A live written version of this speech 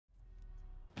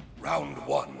Round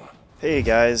one. Hey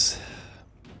guys,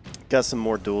 got some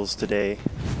more duels today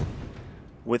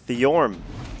with the Yorm.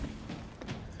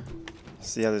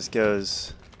 See how this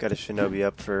goes. Got a shinobi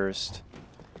up first.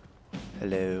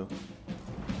 Hello.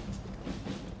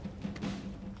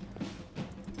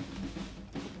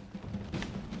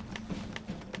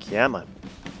 Come on.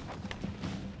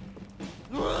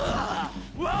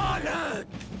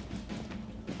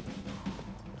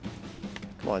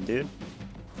 Come on, dude.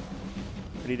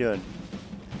 What are you doing?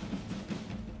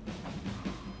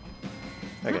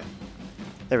 Okay.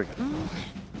 There we go.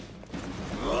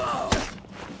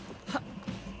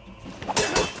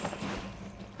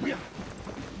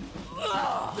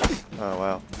 Oh,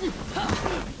 wow.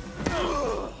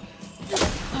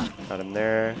 Got him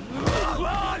there.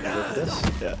 Go for this?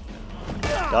 Yeah.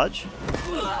 Dodge?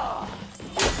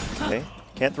 Okay.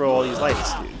 Can't throw all these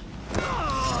lights, dude.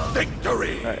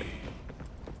 Victory! Alright.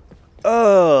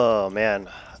 Oh, man.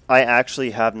 I actually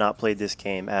have not played this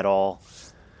game at all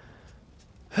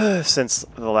since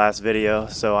the last video,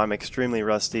 so I'm extremely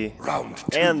rusty. Round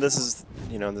two. And this is,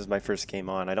 this is my first game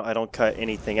on. I don't cut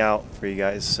anything out for you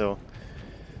guys, so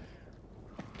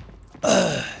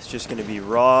it's just gonna be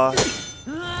raw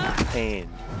pain.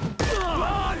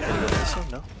 Can you go this one?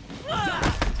 No.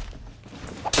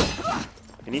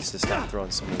 He needs to stop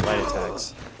throwing so many light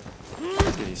attacks.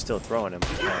 Dude, he's still throwing them.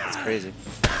 Yeah, it's crazy.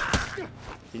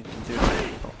 Dude.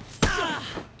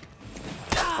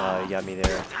 You got me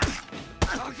there.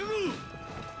 You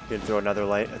gonna throw another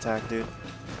light attack, dude?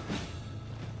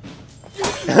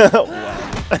 Wow.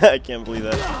 I can't believe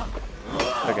that.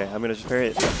 Okay, I'm gonna just parry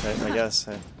it, I guess.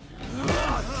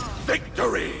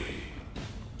 Victory!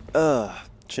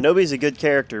 Shinobi's a good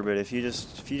character, but if you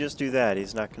just do that,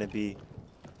 he's not gonna be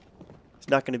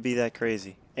that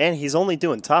crazy. And he's only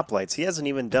doing top lights. He hasn't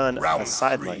even done a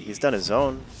side light. He's done his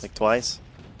own like twice.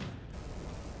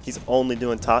 He's only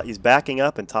doing top. He's backing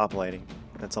up and top lighting.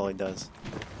 That's all he does.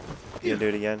 You gonna do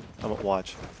it again? I'm gonna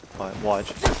watch.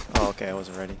 Watch. Oh, okay. I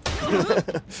wasn't ready.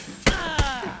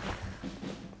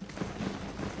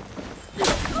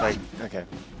 Like, okay.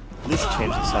 At least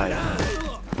change the side.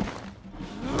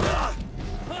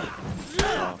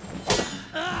 Wow.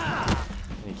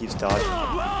 And he keeps dodging.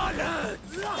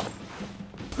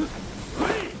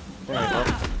 Alright, well.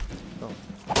 Oh.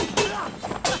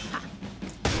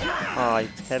 Oh,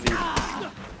 it's heavy.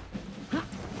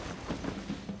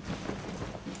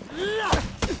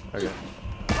 Okay.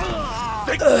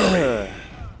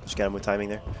 Just got him with timing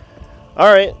there.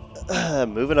 Alright,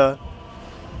 moving on.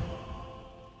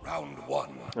 Round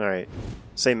one. Alright,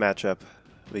 same matchup.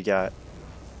 We got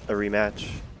a rematch.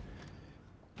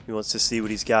 He wants to see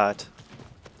what he's got.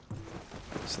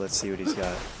 So let's see what he's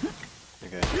got.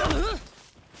 Okay.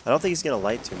 I don't think he's gonna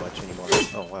light too much anymore.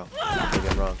 Oh wow. Maybe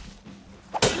I'm wrong.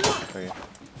 Okay.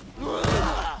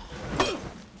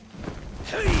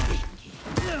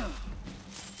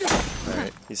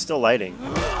 Alright, he's still lighting.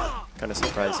 Kinda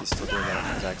surprised he's still doing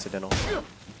that. It was accidental.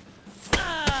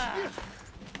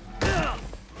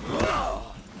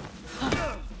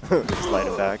 Just light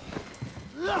him back.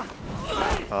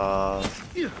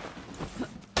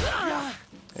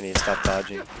 And he stopped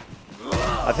dodging.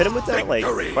 I've hit him with that like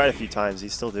quite a few times.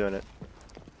 He's still doing it.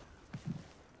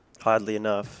 Oddly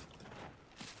enough.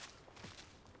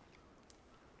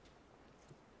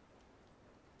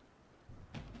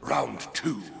 Round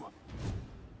two.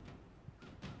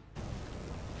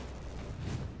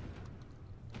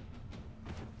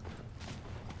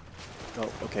 Oh,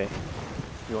 okay.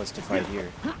 He wants to fight here.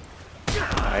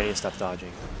 I need to stop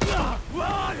dodging.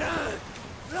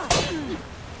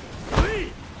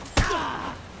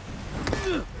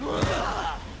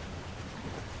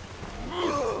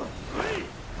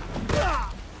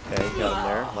 Okay, got him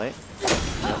there. Light.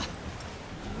 Yep.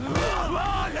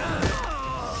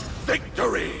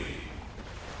 Victory!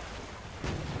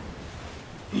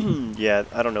 Yeah,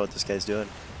 I don't know what this guy's doing.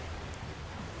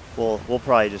 We'll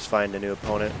probably just find a new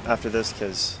opponent after this,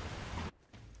 because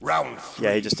Round three.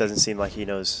 yeah, he just doesn't seem like he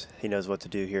knows what to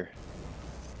do here.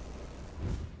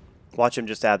 Watch him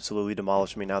just absolutely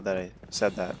demolish me now that I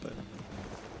said that, but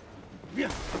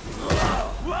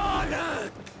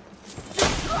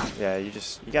yeah, you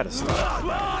gotta stop.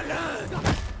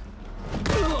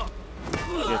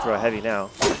 He's gonna throw a heavy now.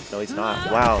 No, he's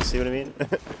not. Wow, see what I mean?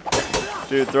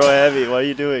 Dude, throw a heavy. What are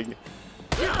you doing?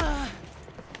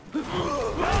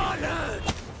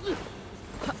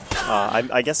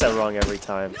 I guess I'm wrong every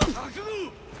time.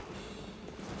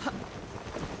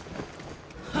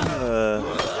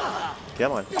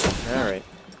 Come on. Alright.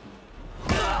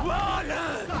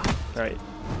 Alright.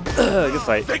 Good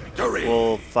fight. Victory!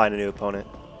 We'll find a new opponent.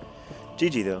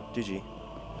 GG though. GG.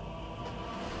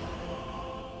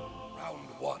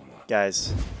 one.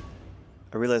 Guys,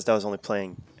 I realized I was only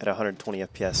playing at 120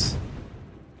 FPS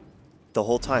the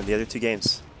whole time, the other two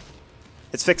games.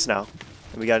 It's fixed now.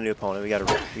 And we got a new opponent. We got a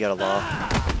law.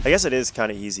 I guess it is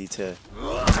kind of easy to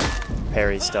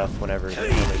parry stuff whenever the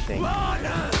only thing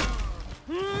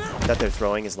that they're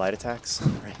throwing is light attacks,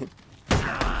 right?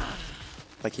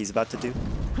 Like he's about to do.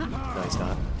 No, he's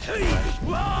not.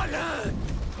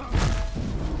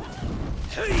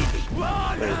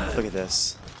 Look at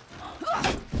this.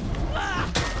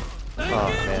 Oh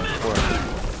man,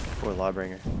 poor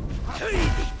Lawbringer.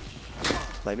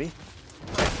 Light me?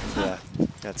 Yeah,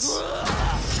 that's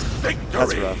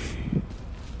rough.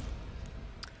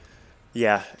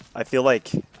 Yeah, I feel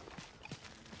like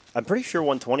I'm pretty sure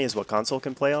 120 is what console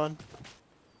can play on.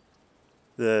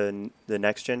 The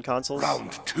next gen consoles.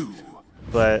 Round two.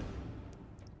 But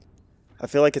I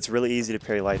feel like it's really easy to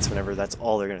parry lights whenever that's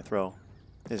all they're gonna throw.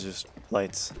 It's just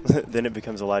lights. Then it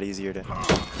becomes a lot easier to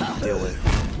deal with.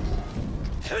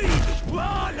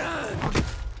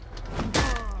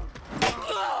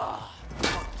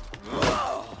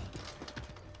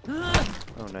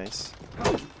 Oh, nice.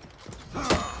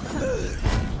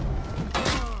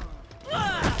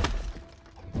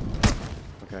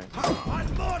 Okay.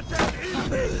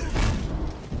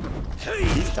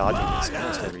 He's dodging this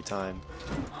almost every time.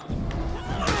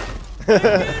 He's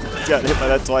gotten hit by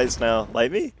that twice now.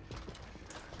 Light me?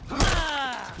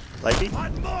 Light me?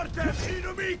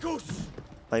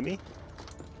 Light me?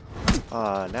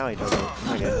 Ah, now he doesn't.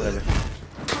 Okay, whatever.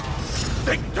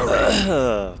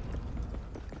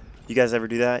 You guys ever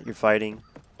do that? You're fighting,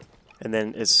 and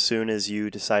then as soon as you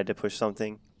decide to push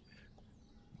something,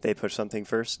 they push something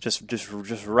first, just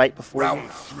right before Round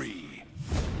three.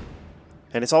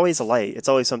 And it's always a light. It's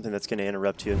always something that's going to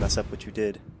interrupt you and mess up what you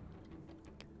did.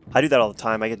 I do that all the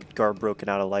time. I get guard broken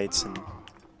out of lights and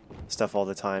stuff all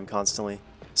the time, constantly.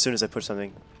 As soon as I push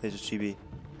something, they just GB.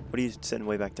 What are you sitting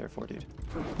way back there for, dude?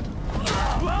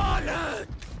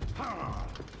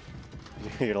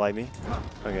 You're gonna light me?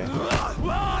 Okay. He's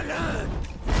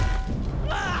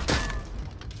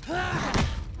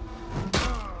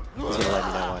gonna light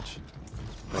me now, watch.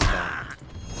 No,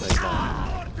 he's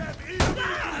not. No, he's not.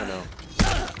 Oh, no.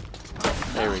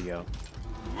 There we go.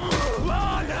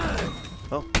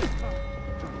 Oh.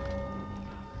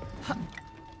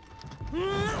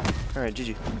 Alright,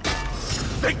 GG.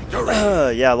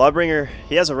 Victory! Yeah, Lawbringer,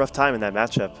 he has a rough time in that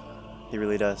matchup. He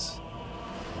really does.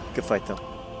 Good fight, though.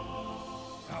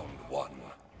 Round one.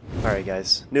 Alright,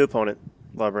 guys. New opponent.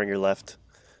 Lawbringer left.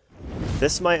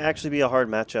 This might actually be a hard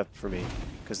matchup for me,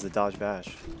 because of the dodge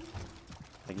bash.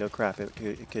 Like, no crap, it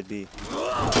could be.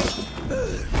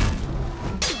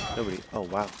 Nobody. Oh,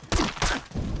 wow.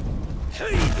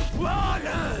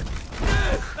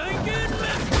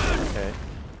 Okay.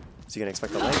 Is he gonna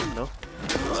expect a light? No?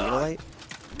 Is he gonna light?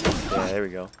 Yeah, there we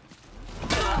go.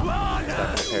 He's not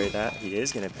gonna parry that. He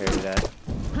is gonna parry that.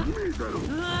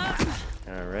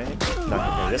 Alright. Not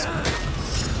gonna parry this one.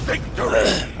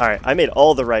 Alright, I made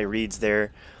all the right reads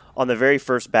there. On the very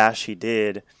first bash he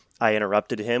did, I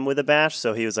interrupted him with a bash,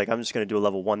 so he was like, I'm just going to do a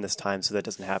level 1 this time so that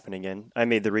doesn't happen again. I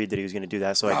made the read that he was going to do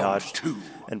that, so I dodged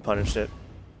and punished it.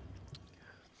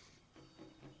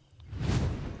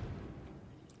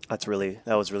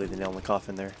 That was really the nail in the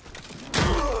coffin there.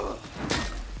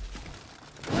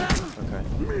 Okay.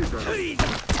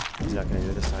 He's not going to do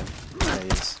it this time. Yeah, he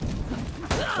is.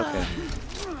 Okay.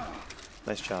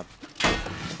 Nice job.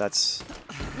 That's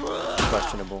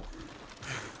questionable.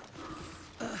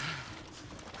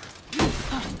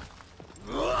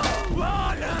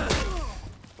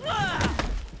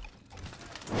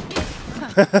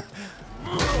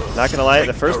 Not gonna lie,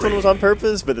 the first one was on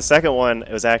purpose, but the second one,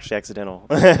 it was actually accidental.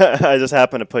 I just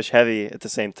happened to push heavy at the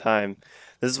same time.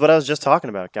 This is what I was just talking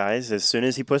about, guys. As soon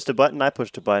as he pushed a button, I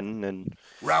pushed a button, and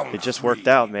it just worked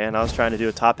out, man. I was trying to do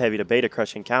a top heavy to beta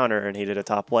crushing counter, and he did a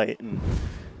top light, and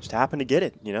just happened to get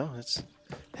it, you know? It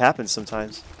happens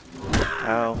sometimes.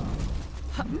 Ow.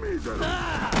 You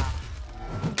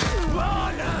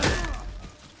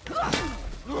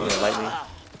gonna light me?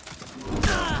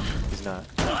 He's not.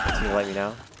 He's gonna light me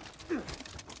now?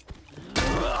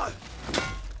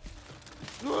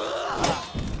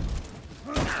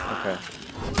 Okay.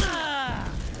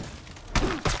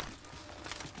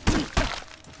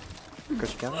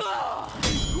 Crush counter?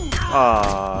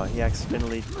 Aw, he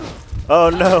accidentally... Oh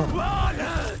no!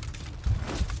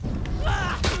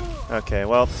 Okay,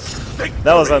 well,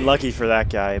 that was unlucky for that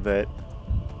guy, but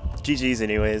GG's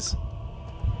anyways.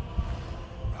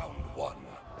 Round one.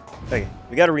 Okay,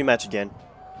 we got a rematch again.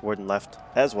 Warden left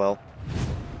as well.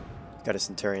 Got a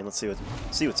Centurion. Let's see what's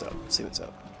up. See what's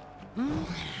up.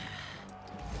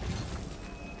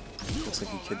 Looks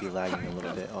like he could be lagging a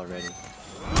little bit already.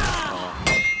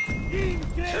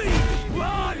 Okay.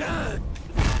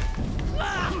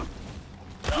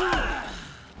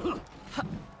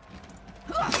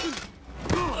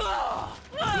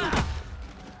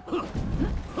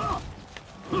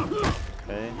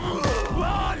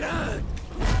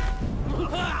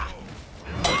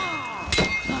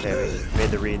 Okay, we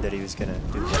made the read that he was gonna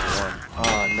do 1-1.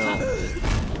 Oh no.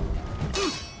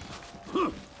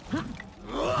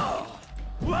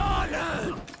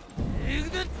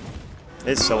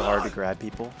 It's so hard to grab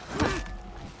people.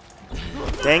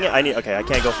 Dang it, okay, I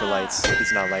can't go for lights.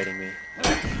 He's not lighting me.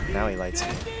 Now he lights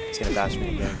me. He's gonna bash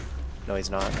me again. No,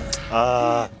 he's not.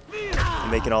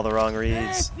 I'm making all the wrong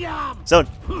reads. Zone!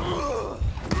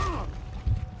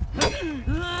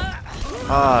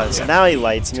 So now he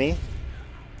lights me.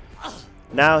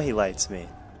 Now he lights me.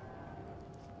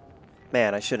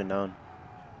 Man, I should have known.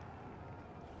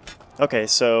 Okay,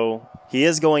 so he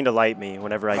is going to light me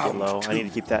whenever I get low. I need to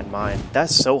keep that in mind.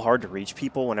 That's so hard to reach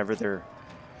people whenever they're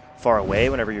far away,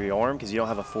 whenever you're Jorm, because you don't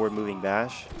have a forward-moving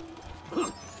bash.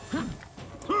 Look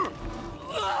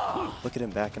at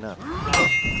him backing up.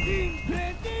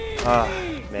 Ah,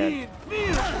 man.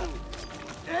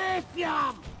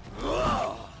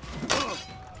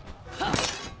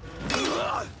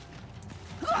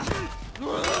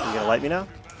 You gonna light me now?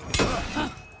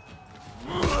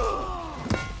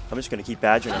 I'm just gonna keep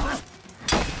badgering him.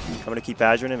 I'm gonna keep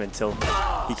badgering him until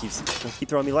he keep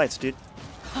throwing me lights, dude.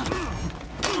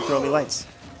 Keep throwing me lights.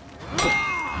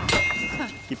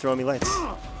 Keep throwing me lights.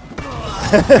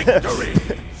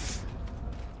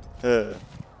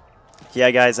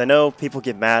 Yeah, guys, I know people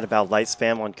get mad about light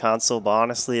spam on console, but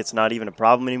honestly, it's not even a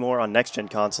problem anymore on next-gen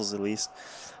consoles, at least.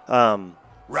 Round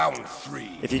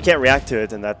 3. If you can't react to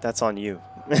it, then that's on you.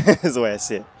 Is the way I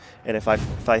see it. And if I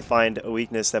find a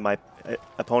weakness that my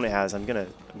opponent has, I'm gonna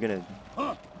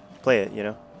play it, you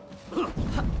know.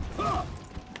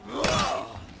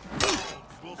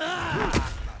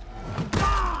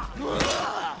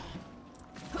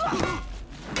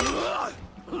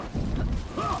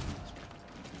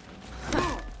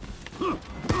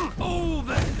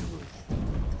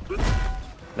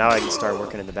 Now I can start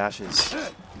working in the bashes.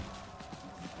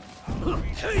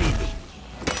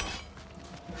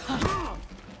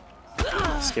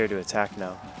 Scared to attack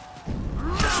now.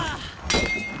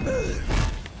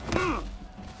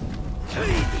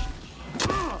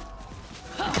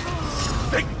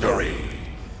 Victory!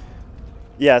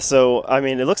 Yeah, so, I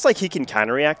mean, it looks like he can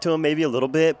counter-react to him maybe a little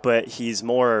bit, but he's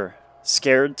more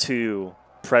scared to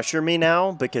pressure me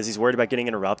now because he's worried about getting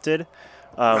interrupted,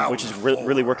 which is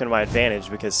really working to my advantage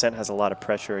because Sent has a lot of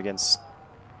pressure against,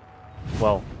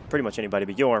 well, pretty much anybody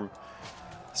but Jorm,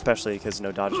 especially because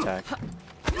no dodge attack.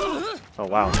 Oh,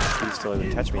 wow. He was still able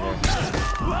to catch me there.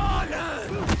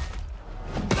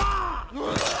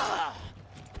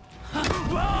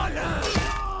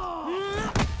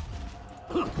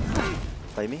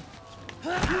 Play me?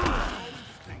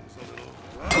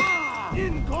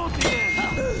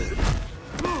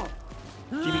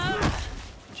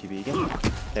 GB again.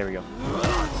 There we go.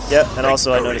 Yep, and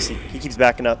also I noticed he keeps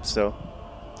backing up, so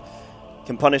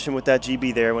can punish him with that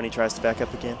GB there when he tries to back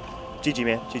up again. GG,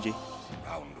 man. GG.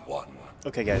 Round 1.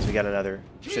 Okay, guys, we got another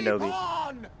Shinobi.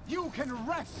 You can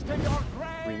rest in your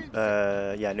grave.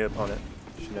 Yeah, new opponent.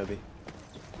 Shinobi.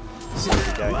 See what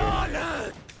we got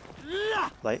here.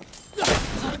 Light.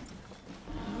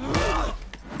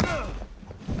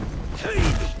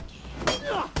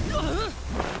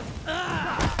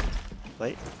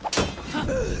 Light.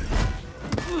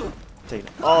 Taking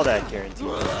all that guarantee.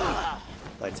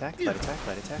 Light attack, light attack,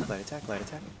 light attack, light attack, light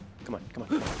attack. Come on, come on,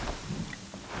 come on.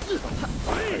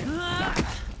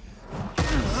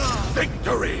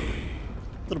 Victory!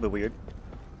 A little bit weird. A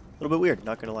little bit weird,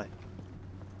 not gonna lie.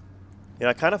 You know,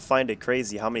 I kind of find it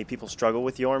crazy how many people struggle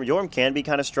with Jorm. Jorm can be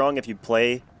kind of strong if you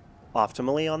play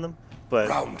optimally on them, but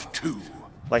Round 2.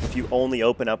 like if you only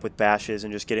open up with bashes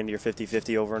and just get into your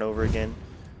 50-50 over and over again,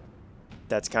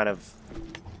 that's kind of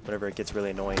whenever it gets really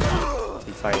annoying to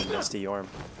be fighting against a Jorm.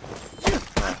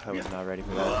 I was not ready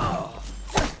for that.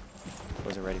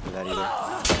 Wasn't ready for that either.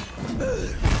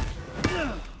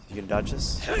 You gonna dodge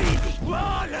this?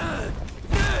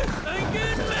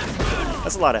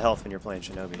 That's a lot of health when you're playing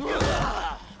Shinobi.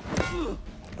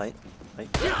 Light, light,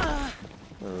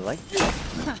 light.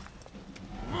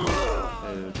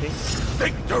 Okay.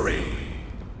 Victory!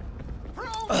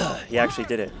 He actually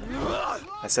did it.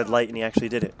 I said light and he actually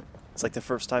did it. It's like the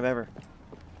first time ever.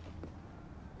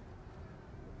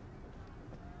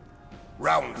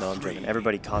 Round No, I'm 3. joking.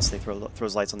 Everybody constantly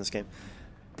throws lights on this game.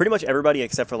 Pretty much everybody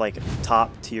except for like top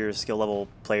tier skill level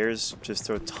players just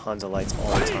throw tons of lights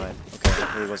all the time. Okay.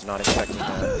 I really was not expecting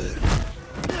that.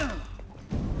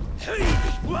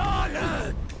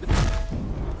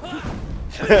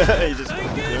 He just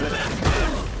doing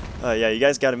it. Yeah, you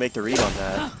guys got to make the read on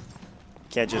that.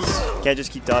 Can't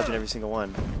just keep dodging every single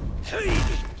one.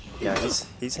 Yeah,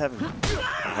 he's having a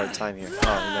hard time here.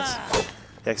 Oh, he missed.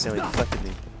 He accidentally deflected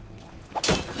me.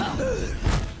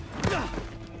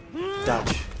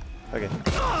 Dodge. Okay.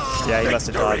 Yeah, he must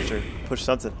have dodged or pushed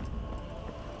something.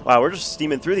 Wow, we're just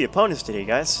steaming through the opponents today,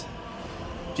 guys.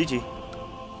 GG.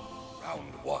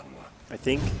 Round 1. I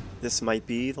think this might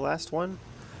be the last one.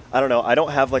 I don't know. I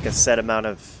don't have like a set amount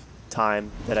of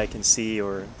time that I can see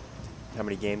or how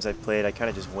many games I've played. I kind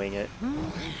of just wing it.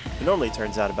 It normally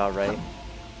turns out about right.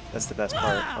 That's the best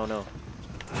part. Oh no.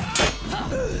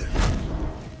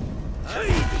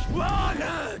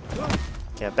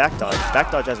 Yeah, back dodge.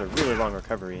 Back dodge has a really long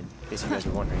recovery, in case you guys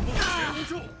are wondering.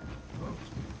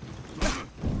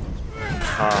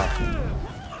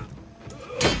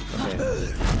 Okay.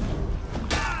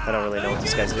 I don't really know what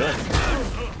this guy's doing.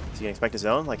 Is he gonna expect his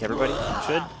own, like everybody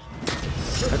should?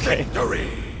 Okay.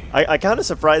 I kind of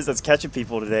surprised that's catching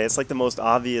people today. It's like the most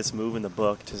obvious move in the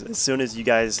book. Just as soon as you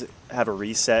guys have a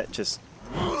reset, just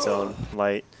zone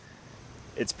light.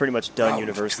 It's pretty much done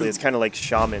universally. It's kind of like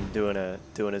Shaman doing a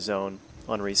zone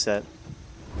on reset.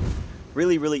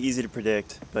 Really, really easy to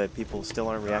predict, but people still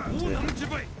aren't reacting to it.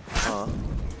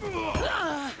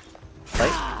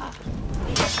 Right?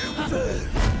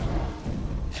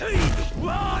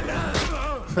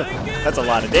 That's a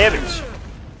lot of damage.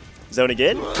 Zone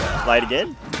again? Light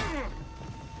again?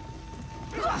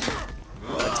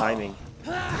 What timing.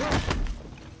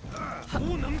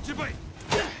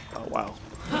 Oh, wow.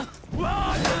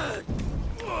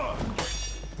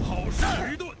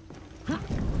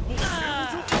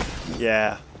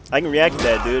 Yeah. I can react to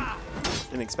that, dude.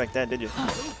 Didn't expect that, did you?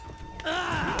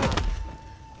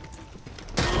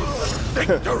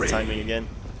 Timing again.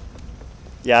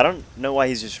 Yeah, I don't know why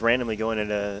he's just randomly going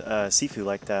into Sifu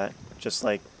like that. Just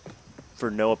like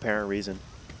for no apparent reason.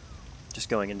 Just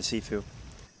going into Sifu.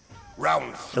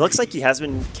 Round 3. It looks like he has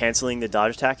been canceling the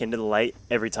dodge attack into the light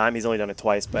every time. He's only done it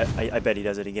twice, but I bet he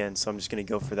does it again. So I'm just going to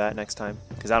go for that next time.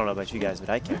 Because I don't know about you guys, but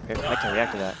I can't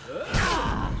react to that.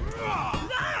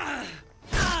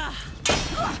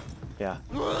 Yeah.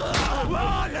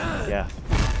 Yeah.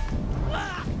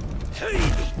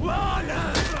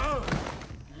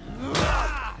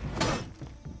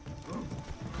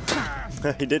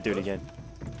 He did do it again.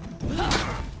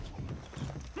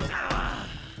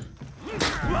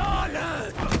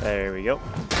 There we go.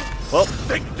 Well,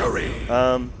 Victory.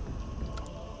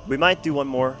 we might do one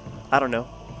more. I don't know.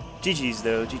 GG's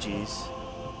though. GG's.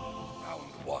 Round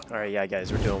 1. All right, yeah,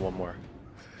 guys, we're doing one more.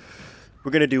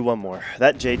 We're gonna do one more.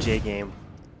 That JJ game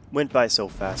went by so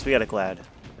fast. We got a glad.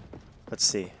 Let's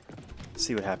see. Let's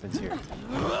see what happens here.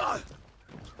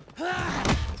 Can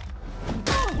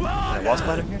I wall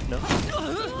spot him here? No.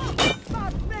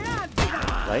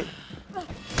 Light?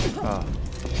 Oh.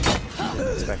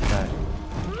 Didn't expect that.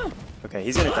 Okay,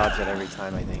 he's gonna dodge that every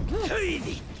time, I think. Okay,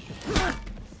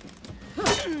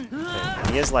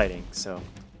 and he is lighting, so.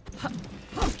 Got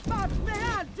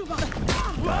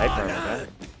hyper on that.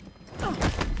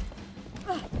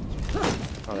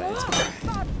 Oh, that hits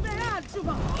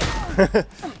me.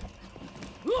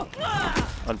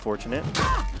 Unfortunate.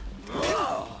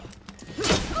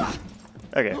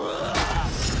 Okay.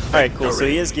 Alright, cool. So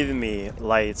he is giving me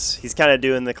lights. He's kind of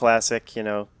doing the classic, you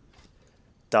know,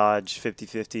 dodge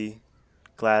 50-50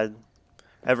 glad.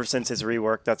 Ever since his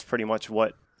rework, that's pretty much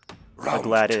what a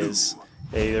glad is.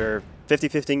 Either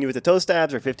 50-50ing you with the toe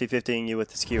stabs or 50-50ing you with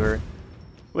the skewer.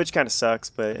 Which kind of sucks,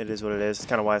 but it is what it is. It's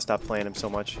kind of why I stopped playing him so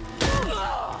much.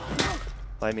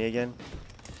 Light me again?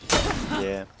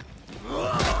 Yeah.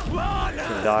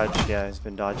 Gonna dodge. Yeah, he's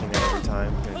been dodging that every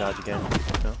time. Gonna dodge again.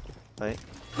 No? Light?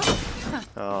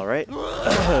 Alright.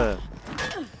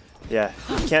 Yeah,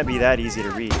 it can't be that easy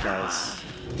to read, guys.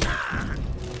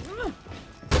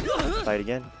 Light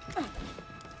again.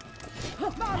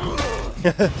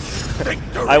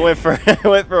 I went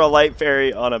for a light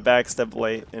parry on a backstep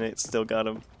light, and it still got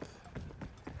him.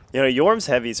 You know, Yorm's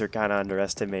heavies are kind of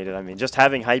underestimated. I mean, just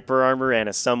having hyper armor and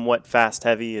a somewhat fast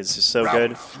heavy is just so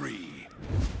good.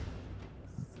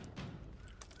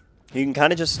 You can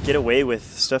kind of just get away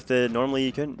with stuff that normally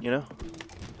you couldn't. You know,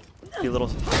 you're a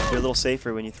little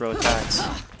safer when you throw attacks,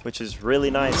 which is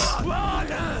really nice.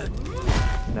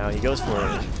 Now he goes for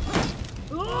it.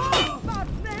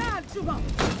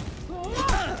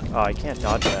 Oh, I can't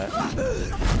dodge that.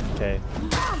 Okay.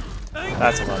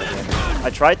 That's a lot of damage. I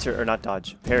tried to, or not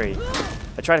dodge, parry.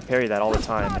 I try to parry that all the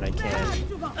time, and I can't.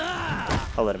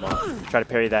 I'll let him off. Try to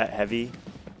parry that heavy.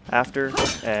 after,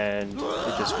 and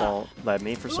it just won't let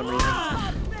me for some reason.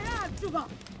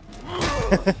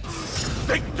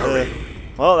 Victory!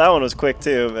 Well, that one was quick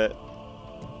too, but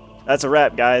that's a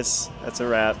wrap, guys. That's a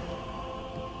wrap.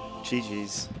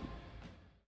 GG's.